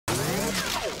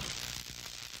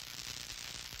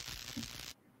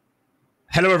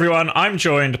Hello everyone, I'm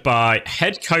joined by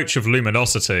head coach of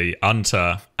Luminosity,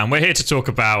 Unter, and we're here to talk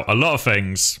about a lot of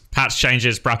things, patch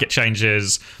changes, bracket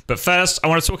changes, but first I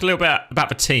want to talk a little bit about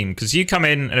the team, because you come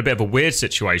in a bit of a weird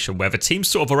situation where the team's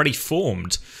sort of already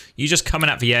formed. You just come in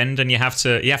at the end and you have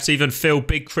to even fill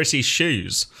Big Chrissy's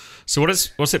shoes. So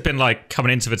what's it been like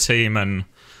coming into the team and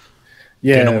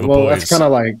getting on with the boys?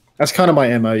 That's kind of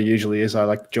my MO usually is I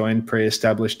like join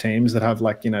pre-established teams that have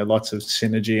lots of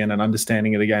synergy and an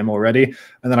understanding of the game already,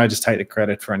 and then I just take the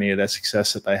credit for any of their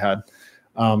success that they had.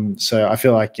 So I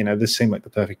feel like this seemed like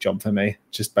the perfect job for me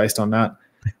just based on that.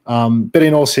 But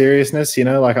in all seriousness,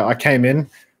 I came in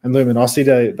and Luminosity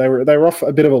they were off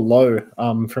a bit of a low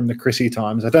from the Chrissy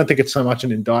times. I don't think it's so much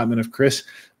an indictment of Chris,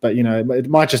 but it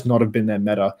might just not have been their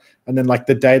meta. And then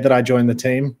the day that I joined the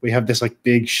team, we have this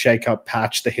big shake up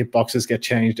patch. The hitboxes get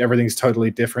changed. Everything's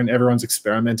totally different. Everyone's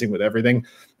experimenting with everything.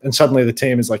 And suddenly the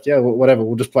team is like, yeah, well, whatever.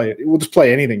 We'll just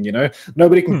play anything.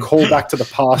 Nobody can call back to the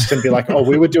past and be like, oh,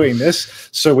 we were doing this,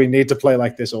 so we need to play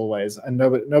like this always. And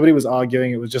nobody was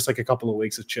arguing. It was just like a couple of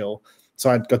weeks of chill. So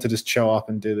I got to just show up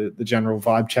and do the general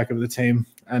vibe check of the team.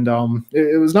 And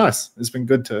it was nice. It's been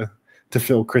good to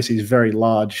fill Chrissy's very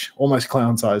large, almost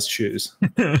clown-sized shoes.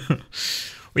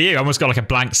 Well, you almost got like a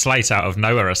blank slate out of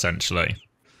nowhere, essentially.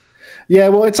 Yeah,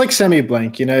 well, it's like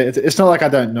semi-blank, It's not like I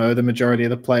don't know the majority of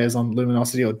the players on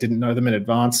Luminosity or didn't know them in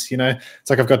advance, It's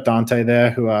like I've got Dante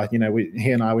there who,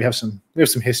 he and I, we have some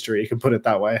history, you can put it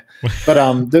that way. But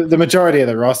the majority of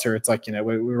the roster, it's like,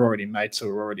 we're already mates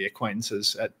or we're already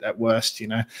acquaintances at worst,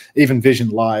 Even Vision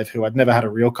Live, who I'd never had a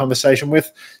real conversation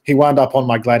with, he wound up on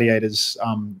my Gladiators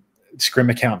scrim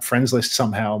account friends list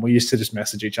somehow, and we used to just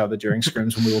message each other during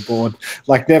scrims when we were bored.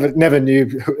 Never knew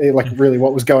really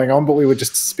what was going on, but we would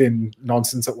just spin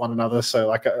nonsense at one another.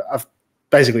 So I've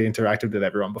basically interacted with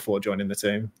everyone before joining the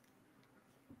team.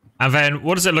 And then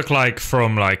what does it look like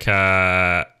from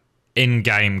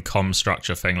in-game comm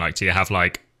structure thing? Do you have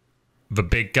the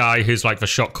big guy who's the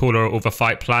shot caller or the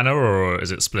fight planner, or is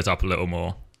it split up a little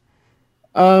more?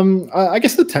 I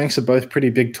guess the tanks are both pretty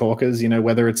big talkers,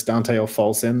 whether it's Dante or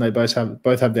False they both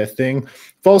have their thing.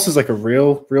 False is a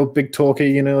real big talker,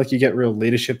 you get real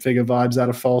leadership figure vibes out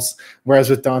of False. Whereas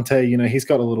with Dante, he's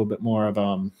got a little bit more of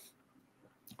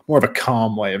a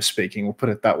calm way of speaking, we'll put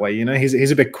it that way.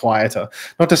 He's a bit quieter.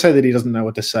 Not to say that he doesn't know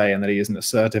what to say and that he isn't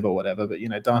assertive or whatever, but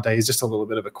Dante, he's just a little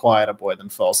bit of a quieter boy than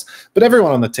False. But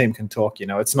everyone on the team can talk,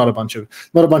 it's not a bunch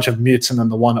of mutes and then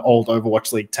the one old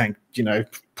Overwatch League tank,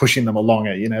 pushing them along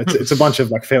it. It's a bunch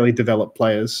of fairly developed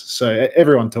players. So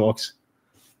everyone talks.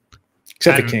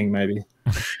 Except the king, maybe.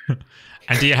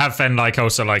 And do you have then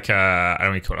also I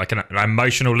don't know, call it an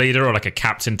emotional leader or a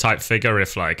captain type figure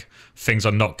if things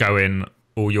are not going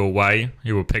all your way,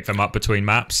 you will pick them up between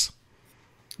maps?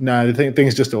 No,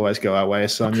 things just always go our way,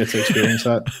 so I'm yet to experience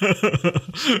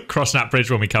that. Cross that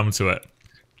bridge when we come to it.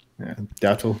 Yeah,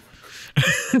 doubtful.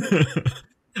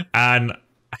 And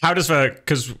how does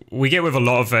because we get with a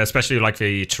lot of, especially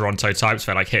the Toronto types,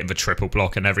 they're hitting the triple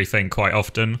block and everything quite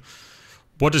often.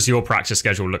 What does your practice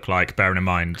schedule look like, bearing in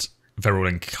mind they're all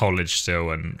in college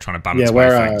still and trying to balance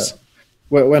things?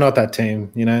 We're not that team,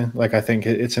 I think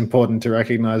it's important to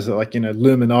recognize that,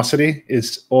 Luminosity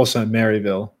is also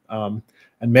Maryville.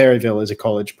 And Maryville is a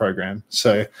college program.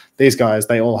 So these guys,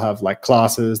 they all have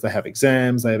classes, they have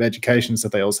exams, they have educations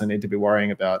that they also need to be worrying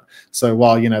about. So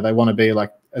while, they want to be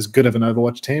as good of an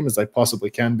Overwatch team as they possibly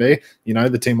can be,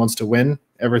 the team wants to win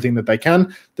everything that they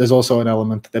can. There's also an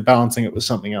element that they're balancing it with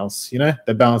something else,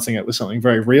 they're balancing it with something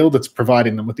very real that's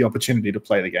providing them with the opportunity to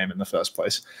play the game in the first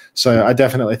place. So I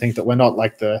definitely think that we're not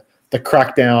the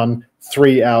crackdown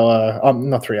 3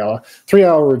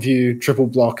 hour review triple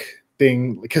block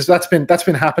thing, because that's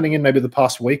been happening in maybe the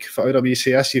past week for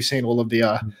OWCS. You've seen all of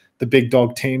the big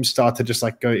dog teams start to just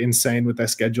go insane with their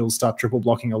schedules, start triple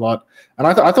blocking a lot. And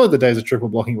I thought the days of triple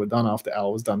blocking were done after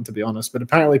Al was done, to be honest. But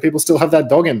apparently people still have that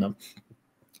dog in them.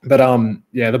 But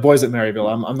yeah, the boys at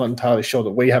Maryville, I'm not entirely sure that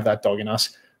we have that dog in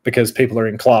us, because people are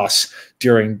in class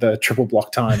during the triple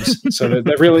block times. So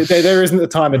there isn't the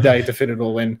time of day to fit it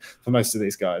all in for most of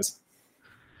these guys.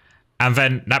 And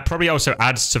then that probably also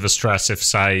adds to the stress if,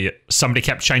 say, somebody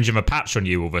kept changing the patch on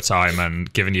you all the time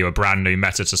and giving you a brand new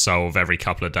meta to solve every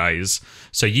couple of days.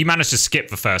 So you managed to skip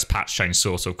the first patch change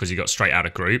sort of because you got straight out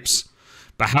of groups.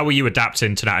 But how were you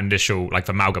adapting to that initial,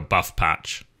 the Malga buff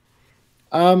patch?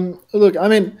 Look, I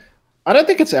mean, I don't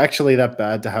think it's actually that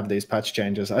bad to have these patch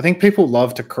changes. I think people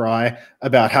love to cry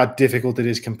about how difficult it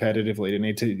is competitively to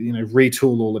need to,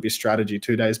 retool all of your strategy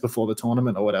 2 days before the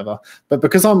tournament or whatever. But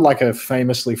because I'm like a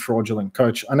famously fraudulent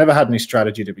coach, I never had any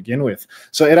strategy to begin with.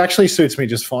 So it actually suits me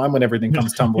just fine when everything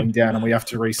comes tumbling down and we have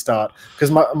to restart,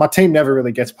 because my team never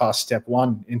really gets past step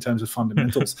one in terms of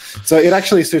fundamentals. So it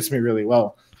actually suits me really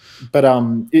well. But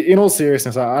in all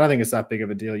seriousness, I don't think it's that big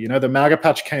of a deal. The Maga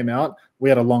patch came out. We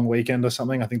had a long weekend or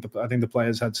something. I think the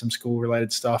players had some school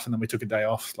related stuff, and then we took a day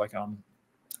off. And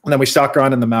then we start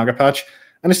grinding the Maga patch,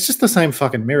 and it's just the same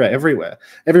fucking mirror everywhere.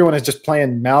 Everyone is just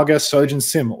playing Malga, Sojin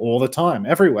Sim all the time,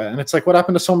 everywhere. And it's like, what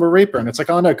happened to Sombra Reaper? And it's like,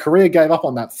 oh no, Korea gave up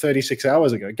on that 36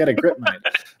 hours ago. Get a grip,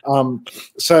 mate.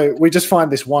 So we just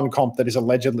find this one comp that is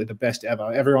allegedly the best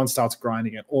ever. Everyone starts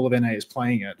grinding it. All of NA is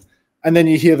playing it. And then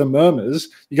you hear the murmurs.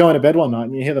 You go into bed one night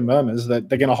and you hear the murmurs that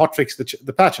they're going to hotfix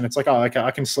the patch. And it's like, oh, okay, I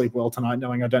can sleep well tonight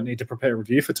knowing I don't need to prepare a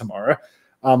review for tomorrow.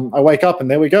 I wake up and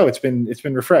there we go. It's been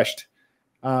refreshed.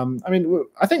 I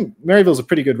think Maryville's a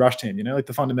pretty good rush team. Like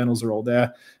the fundamentals are all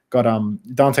there. Got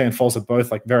Dante and False are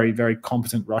both like very, very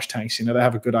competent rush tanks. They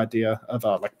have a good idea of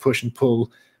like push and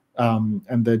pull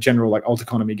and the general like ult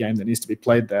economy game that needs to be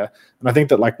played there. And I think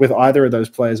that like with either of those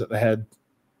players at the head,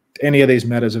 any of these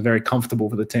metas are very comfortable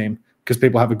for the team, because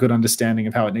people have a good understanding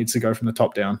of how it needs to go from the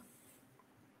top down.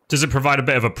 Does it provide a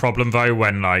bit of a problem though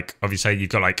when, like, obviously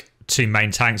you've got like two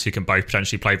main tanks who can both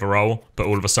potentially play the role, but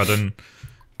all of a sudden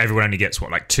everyone only gets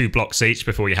like 2 blocks each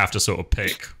before you have to sort of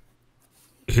pick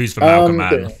who's the Malga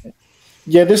man?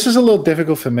 Yeah, this is a little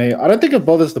difficult for me. I don't think it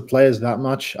bothers the players that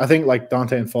much. I think like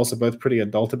Dante and False are both pretty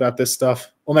adult about this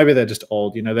stuff, or maybe they're just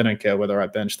old. They don't care whether I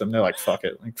bench them. They're like, fuck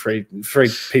it, like free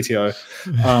PTO.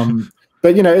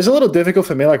 But, it's a little difficult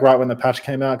for me, like right when the patch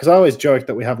came out, because I always joke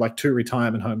that we have like 2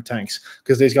 retirement home tanks,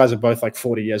 because these guys are both like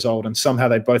 40 years old, and somehow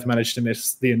they both managed to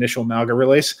miss the initial Malga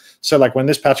release. So like when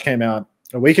this patch came out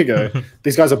a week ago,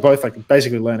 these guys are both like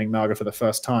basically learning Malga for the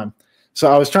first time. So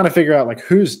I was trying to figure out like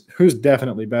who's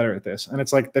definitely better at this. And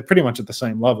it's like they're pretty much at the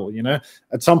same level,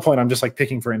 At some point I'm just like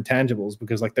picking for intangibles,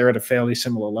 because like they're at a fairly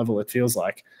similar level, it feels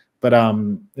like. But I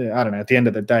don't know, at the end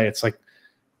of the day, it's like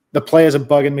the players are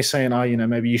bugging me saying, oh,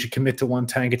 maybe you should commit to one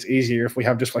tank. It's easier if we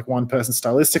have just like one person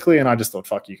stylistically. And I just thought,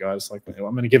 fuck you guys. Like, I'm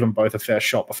going to give them both a fair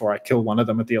shot before I kill one of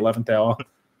them at the 11th hour.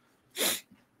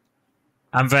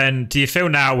 And then do you feel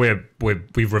now we've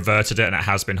reverted it and it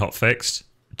has been hotfixed?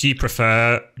 Do you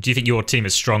think your team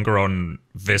is stronger on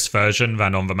this version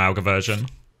than on the Malga version?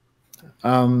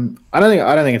 I don't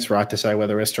think it's right to say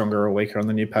whether we're stronger or weaker on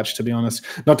the new patch, to be honest.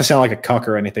 Not to sound like a cuck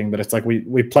or anything, but it's like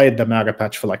we played the Malga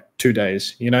patch for like 2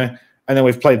 days, and then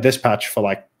we've played this patch for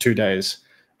like 2 days.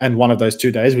 And one of those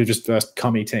 2 days, we've just versed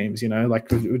cummy teams, like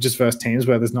we just versed teams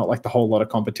where there's not like the whole lot of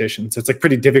competition. So it's like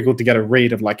pretty difficult to get a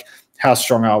read of like how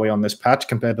strong are we on this patch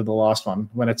compared to the last one,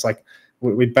 when it's like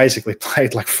we basically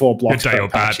played like 4 blocks per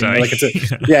patch. Like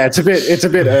it's a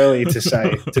bit early to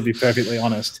say, to be perfectly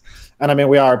honest. And I mean,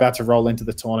 we are about to roll into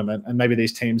the tournament, and maybe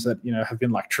these teams that have been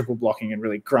like triple blocking and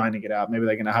really grinding it out, maybe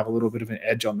they're going to have a little bit of an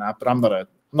edge on that. But I'm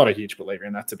not a huge believer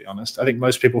in that, to be honest. I think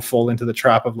most people fall into the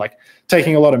trap of like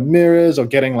taking a lot of mirrors or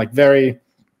getting like very,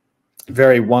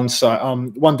 very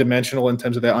one-dimensional in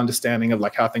terms of their understanding of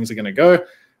like how things are going to go,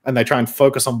 and they try and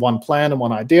focus on one plan and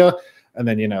one idea. And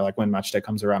then, like when match day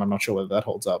comes around, I'm not sure whether that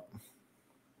holds up.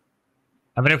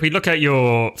 I mean, if we look at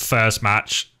your first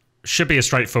match, should be a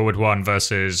straightforward one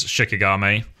versus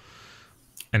Shikigami,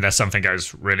 unless something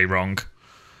goes really wrong.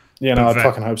 Yeah, no, I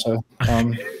fucking hope so.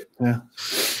 Yeah.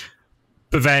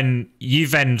 But then you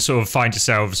sort of find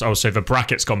yourselves, also the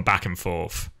bracket's gone back and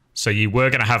forth. So you were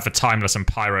going to have the Timeless and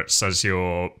Pirates as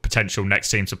your potential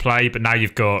next team to play, but now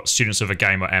you've got Students of the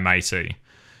Game or M80.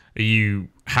 Are you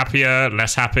happier,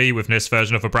 less happy with this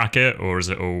version of a bracket, or is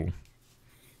it all?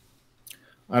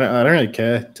 I don't really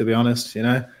care, to be honest.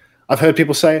 I've heard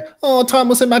people say, "Oh,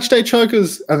 Timeless and match day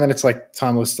chokers," and then it's like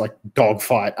Timeless like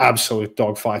dogfight, absolute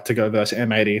dogfight to go versus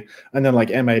M80, and then like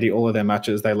M80, all of their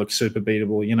matches they look super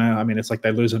beatable. I mean, it's like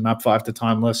they lose a map 5 to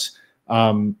Timeless.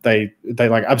 They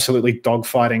like absolutely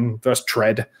dogfighting versus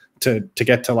Tread to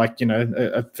get to like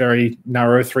a very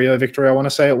narrow 3-0 victory. I want to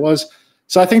say it was.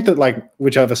 So I think that like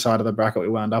whichever side of the bracket we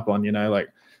wound up on, like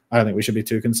I don't think we should be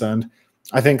too concerned.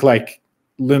 I think like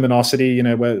Luminosity,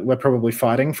 we're probably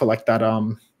fighting for like that.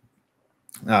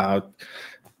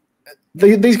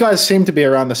 These guys seem to be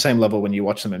around the same level when you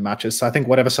watch them in matches. So I think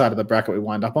whatever side of the bracket we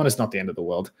wind up on is not the end of the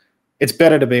world. It's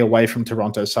better to be away from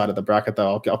Toronto's side of the bracket,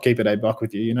 though. I'll keep it a buck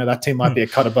with you. That team might be a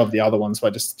cut above the other ones by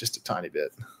just a tiny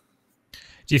bit.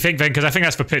 Do you think then, because I think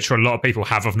that's the picture a lot of people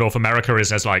have of North America, is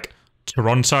there's like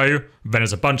Toronto, then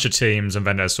there's a bunch of teams, and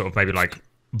then there's sort of maybe like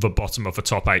the bottom of the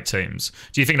top 8 teams.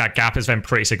 Do you think that gap is then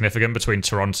pretty significant between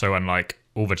Toronto and like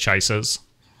all the chasers?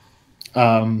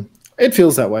 It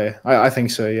feels that way. I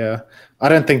think so. Yeah. I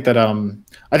don't think that.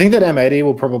 I think that M80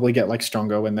 will probably get like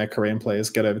stronger when their Korean players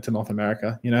get over to North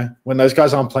America. You know, when those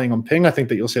guys aren't playing on ping, I think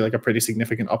that you'll see like a pretty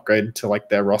significant upgrade to like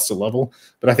their roster level.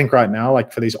 But I think right now,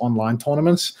 like for these online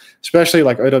tournaments, especially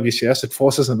like OWCS, it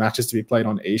forces the matches to be played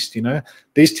on East. You know,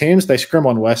 these teams, they scrim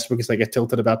on West because they get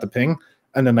tilted about the ping,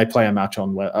 and then they play a match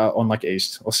on like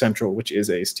East or Central, which is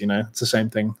East. You know, it's the same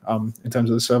thing in terms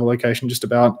of the server location, just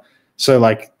about. So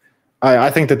like, I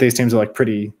think that these teams are like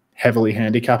pretty heavily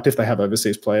handicapped if they have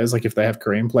overseas players. Like if they have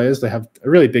Korean players, they have a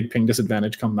really big ping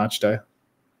disadvantage come match day.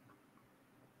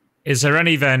 Is there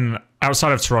any then,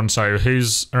 outside of Toronto,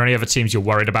 are any other teams you're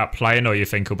worried about playing, or you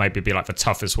think will maybe be like the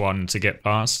toughest one to get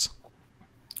past?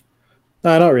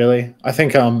 No, not really. I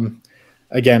think,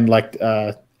 again, like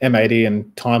M80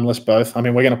 and Timeless both. I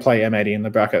mean, we're going to play M80 in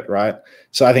the bracket, right?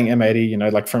 So I think M80, you know,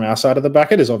 like from our side of the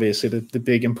bracket is obviously the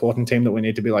big important team that we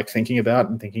need to be like thinking about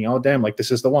and thinking, oh, damn, like this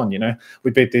is the one, you know?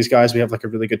 We beat these guys. We have like a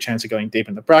really good chance of going deep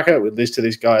in the bracket. We lose to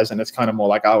these guys, and it's kind of more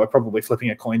like, oh, we're probably flipping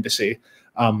a coin to see,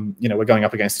 you know, we're going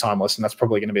up against Timeless, and that's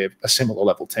probably going to be a similar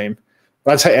level team.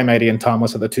 But I'd say M80 and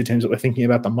Timeless are the two teams that we're thinking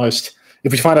about the most.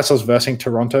 If we find ourselves versing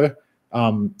Toronto,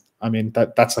 I mean,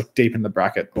 that's like deep in the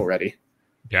bracket already.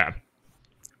 Yeah.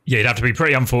 Yeah, you'd have to be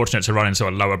pretty unfortunate to run into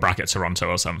a lower bracket Toronto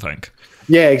or something.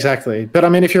 Yeah, exactly. But I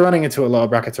mean, if you're running into a lower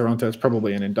bracket Toronto, it's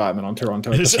probably an indictment on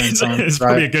Toronto at the same time. It's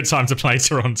probably a good time to play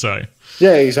Toronto.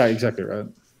 Yeah, exactly right.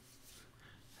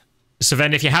 So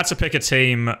then if you had to pick a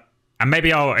team, and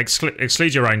maybe I'll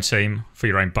exclude your own team for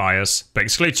your own bias, but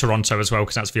exclude Toronto as well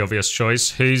because that's the obvious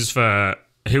choice. Who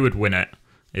would win it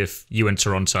if you and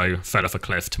Toronto fell off a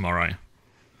cliff tomorrow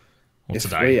or if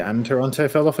today? we and Toronto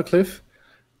fell off a cliff?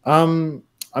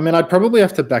 I mean, I'd probably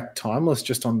have to back Timeless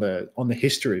just on the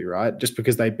history, right? Just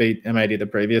because they beat M80 the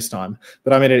previous time.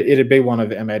 But I mean, it'd be one of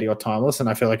M80 or Timeless, and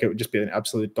I feel like it would just be an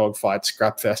absolute dogfight,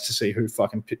 scrap fest to see who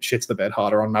fucking shits the bed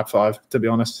harder on map 5, to be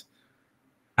honest.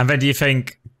 And then do you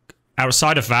think,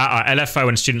 outside of that, LFO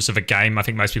and Students of a Game, I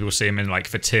think most people see them in like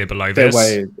the tier below this.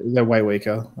 They're way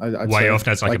weaker. I'd way say. off,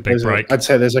 there's like a big break. I'd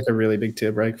say there's like a really big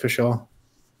tier break for sure.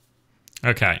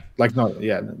 Okay. Like not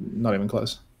even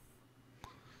close.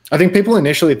 I think people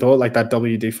initially thought like that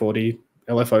WD-40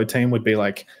 LFO team would be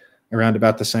like around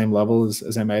about the same level as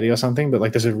M80 or something, but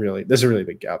like there's a really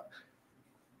big gap.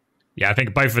 Yeah, I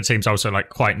think both of the teams also like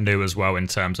quite new as well in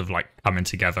terms of like coming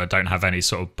together, don't have any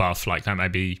sort of buff like that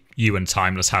maybe you and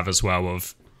Timeless have as well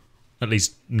of at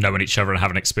least knowing each other and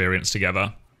having experience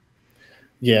together.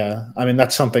 Yeah, I mean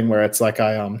that's something where it's like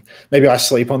maybe I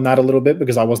sleep on that a little bit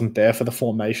because I wasn't there for the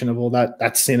formation of all that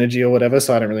synergy or whatever,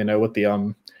 so I don't really know what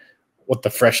the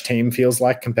fresh team feels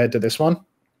like compared to this one.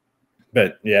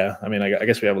 But yeah, I mean, I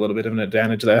guess we have a little bit of an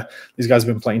advantage there. These guys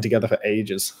have been playing together for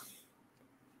ages.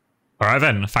 All right,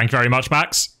 then. Thank you very much,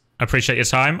 Max. I appreciate your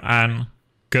time and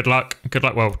good luck. Good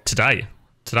luck. Well, today,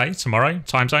 tomorrow,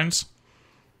 time zones.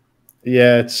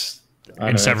 Yeah, it's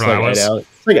in several hours.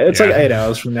 It's like 8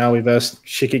 hours from now. We verse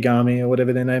Shikigami or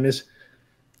whatever their name is.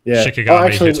 Yeah. Shikigami,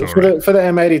 actually, for the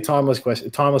M80 Timeless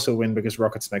question, Timeless will win because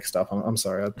Rocket's next up. I'm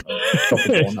sorry, I dropped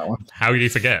the ball on that one. How did you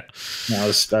forget?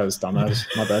 No, that was dumb. That was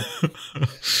my bad.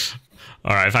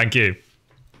 All right, thank you.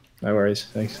 No worries.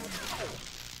 Thanks.